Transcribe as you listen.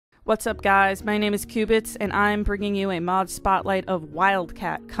What's up guys, my name is Cubits and I'm bringing you a mod spotlight of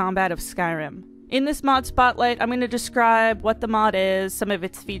Wildcat, Combat of Skyrim. In this mod spotlight, I'm going to describe what the mod is, some of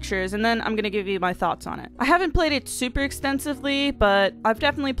its features, and then I'm going to give you my thoughts on it. I haven't played it super extensively, but I've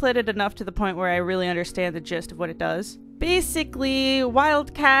definitely played it enough to the point where I really understand the gist of what it does. Basically,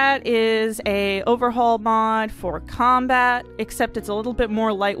 Wildcat is a overhaul mod for combat, except it's a little bit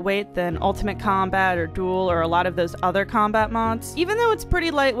more lightweight than Ultimate Combat or Duel or a lot of those other combat mods. Even though it's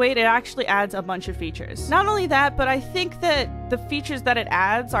pretty lightweight, it actually adds a bunch of features. Not only that, but I think that the features that it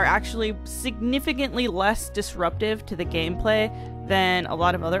adds are actually significantly less disruptive to the gameplay than a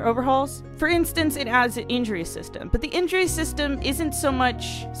lot of other overhauls. For instance, it adds an injury system, but the injury system isn't so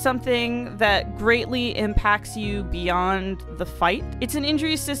much something that greatly impacts you beyond the fight. It's an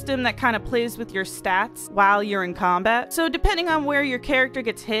injury system that kind of plays with your stats while you're in combat. So depending on where your character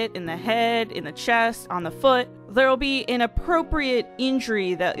gets hit, in the head, in the chest, on the foot, there will be an appropriate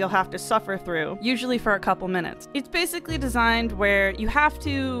injury that you'll have to suffer through, usually for a couple minutes. It's basically designed where you have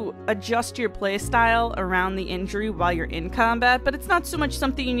to adjust your playstyle around the injury while you're in combat, but it's not so much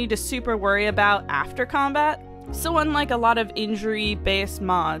something you need to super worry about after combat. So unlike a lot of injury-based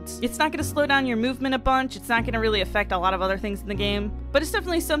mods, it's not going to slow down your movement a bunch, it's not going to really affect a lot of other things in the game, but it's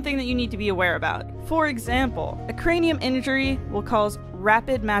definitely something that you need to be aware about. For example, a cranium injury will cause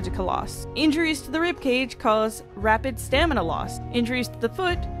rapid magicka loss. Injuries to the ribcage cause rapid stamina loss. Injuries to the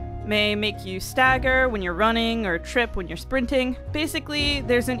foot may make you stagger when you're running or trip when you're sprinting. Basically,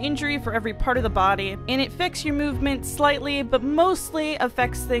 there's an injury for every part of the body, and it affects your movement slightly, but mostly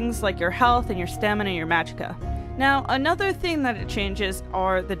affects things like your health and your stamina and your magicka. Now, another thing that it changes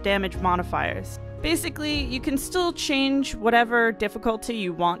are the damage modifiers. Basically, you can still change whatever difficulty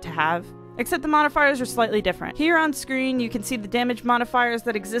you want to have, except the modifiers are slightly different. Here on screen, you can see the damage modifiers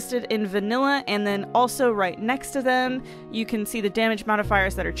that existed in vanilla, and then also right next to them, you can see the damage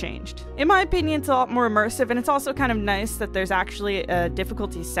modifiers that are changed. In my opinion, it's a lot more immersive, and it's also kind of nice that there's actually a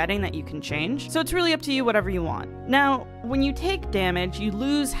difficulty setting that you can change. So it's really up to you whatever you want. Now, when you take damage, you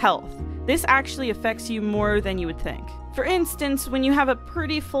lose health. This actually affects you more than you would think. For instance, when you have a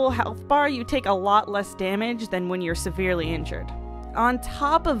pretty full health bar, you take a lot less damage than when you're severely injured. On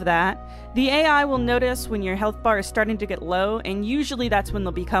top of that, the AI will notice when your health bar is starting to get low, and usually that's when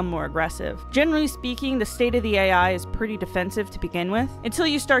they'll become more aggressive. Generally speaking, the state of the AI is pretty defensive to begin with, until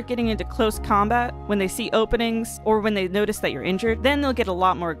you start getting into close combat, when they see openings, or when they notice that you're injured, then they'll get a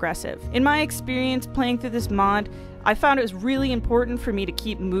lot more aggressive. In my experience playing through this mod, I found it was really important for me to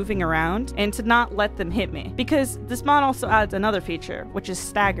keep moving around and to not let them hit me, because this mod also adds another feature, which is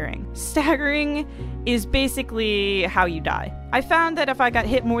staggering. Staggering is basically how you die. I found that if I got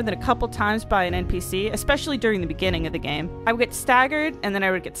hit more than a couple times by an NPC, especially during the beginning of the game, I would get staggered, and then I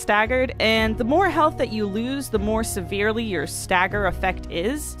would get staggered, and the more health that you lose, the more severely your stagger effect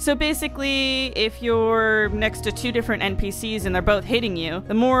is. So basically, if you're next to two different NPCs and they're both hitting you,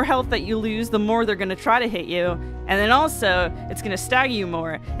 the more health that you lose, the more they're going to try to hit you, and then also, it's going to stagger you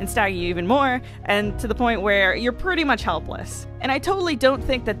more, and stagger you even more, and to the point where you're pretty much helpless. And I totally don't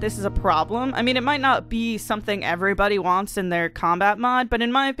think that this is a problem. I mean, it might not be something everybody wants in their combat mod, but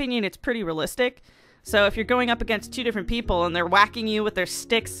in my opinion, it's pretty realistic. So if you're going up against two different people and they're whacking you with their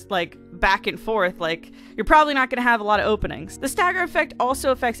sticks, like, back and forth, like, you're probably not going to have a lot of openings. The stagger effect also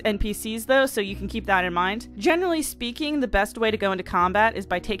affects NPCs though, so you can keep that in mind. Generally speaking, the best way to go into combat is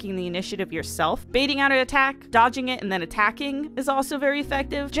by taking the initiative yourself. Baiting out an attack, dodging it, and then attacking is also very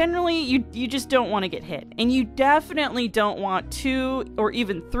effective. Generally, you just don't want to get hit. And you definitely don't want 2 or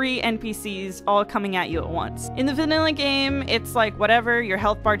even 3 NPCs all coming at you at once. In the vanilla game, it's like whatever, your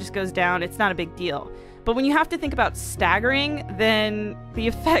health bar just goes down, it's not a big deal. But when you have to think about staggering, then the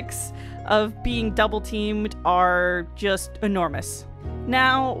effects of being double teamed are just enormous.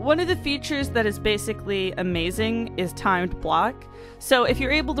 Now, one of the features that is basically amazing is timed block. So if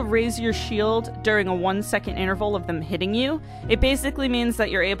you're able to raise your shield during a 1-second interval of them hitting you, it basically means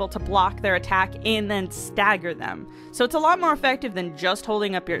that you're able to block their attack and then stagger them. So it's a lot more effective than just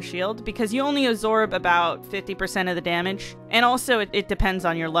holding up your shield, because you only absorb about 50% of the damage. And also it depends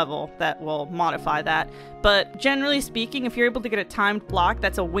on your level that will modify that. But generally speaking, if you're able to get a timed block,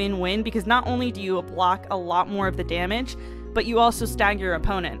 that's a win-win, because not only do you block a lot more of the damage, but you also stagger your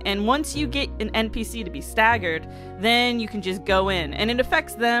opponent. And once you get an NPC to be staggered, then you can just go in, and it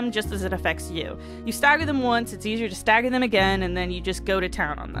affects them just as it affects you. You stagger them once, it's easier to stagger them again, and then you just go to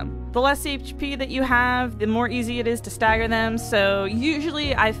town on them. The less HP that you have, the more easy it is to stagger them, so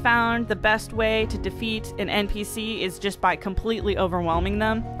usually I found the best way to defeat an NPC is just by completely overwhelming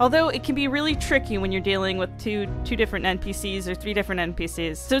them. Although it can be really tricky when you're dealing with two different NPCs or 3 different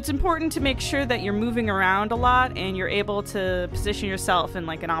NPCs. So it's important to make sure that you're moving around a lot and you're able to to position yourself in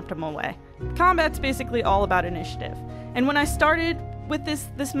like an optimal way. Combat's basically all about initiative. And when I started with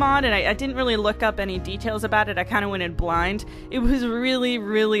this mod, and I didn't really look up any details about it, I kind of went in blind. It was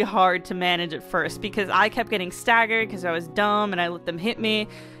really hard to manage at first because I kept getting staggered because I was dumb and I let them hit me,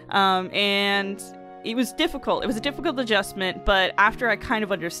 and it was difficult. It was a difficult adjustment, but after I kind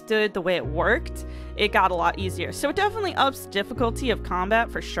of understood the way it worked, it got a lot easier. So it definitely ups difficulty of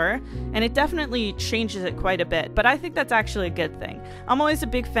combat for sure, and it definitely changes it quite a bit, but I think that's actually a good thing. I'm always a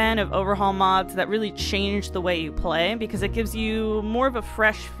big fan of overhaul mods that really change the way you play because it gives you more of a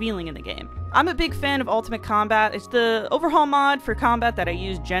fresh feeling in the game. I'm a big fan of Ultimate Combat. It's the overhaul mod for combat that I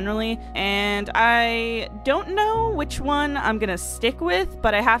use generally, and I don't know which one I'm gonna stick with,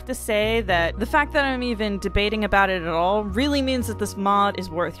 but I have to say that the fact that I'm even debating about it at all really means that this mod is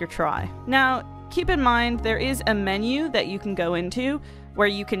worth your try. Now, keep in mind there is a menu that you can go into where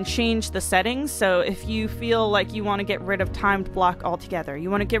you can change the settings. So if you feel like you want to get rid of timed block altogether,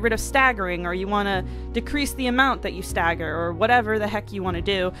 you want to get rid of staggering, or you want to decrease the amount that you stagger, or whatever the heck you want to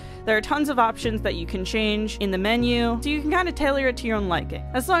do, there are tons of options that you can change in the menu, so you can kind of tailor it to your own liking.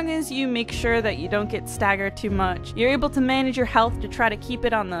 As long as you make sure that you don't get staggered too much, you're able to manage your health to try to keep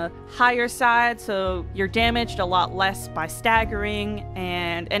it on the higher side so you're damaged a lot less by staggering,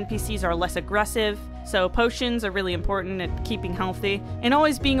 and NPCs are less aggressive. So potions are really important at keeping healthy, and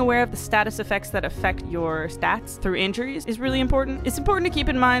always being aware of the status effects that affect your stats through injuries is really important. It's important to keep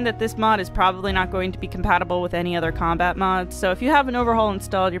in mind that this mod is probably not going to be compatible with any other combat mods, so if you have an overhaul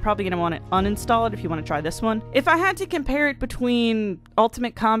installed, you're probably going to want to uninstall it if you want to try this one. If I had to compare it between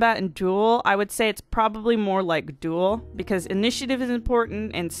Ultimate Combat and Duel, I would say it's probably more like Duel, because initiative is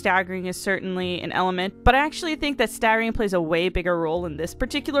important and staggering is certainly an element, but I actually think that staggering plays a way bigger role in this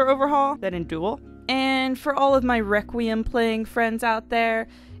particular overhaul than in Duel. And for all of my Requiem playing friends out there,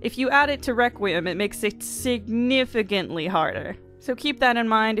 if you add it to Requiem, it makes it significantly harder. So keep that in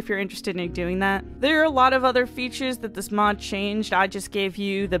mind if you're interested in doing that. There are a lot of other features that this mod changed. I just gave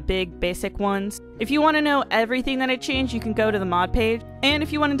you the big basic ones. If you want to know everything that it changed, you can go to the mod page. And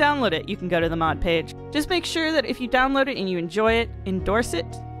if you want to download it, you can go to the mod page. Just make sure that if you download it and you enjoy it, endorse it.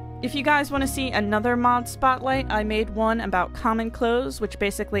 If you guys want to see another mod spotlight, I made one about common clothes, which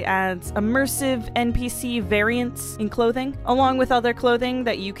basically adds immersive NPC variants in clothing, along with other clothing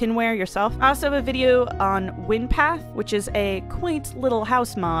that you can wear yourself. I also have a video on Windpath, which is a quaint little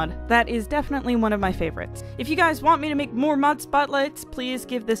house mod that is definitely one of my favorites. If you guys want me to make more mod spotlights, please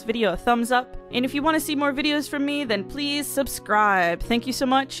give this video a thumbs up. And if you want to see more videos from me, then please subscribe. Thank you so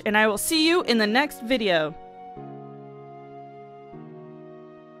much, and I will see you in the next video.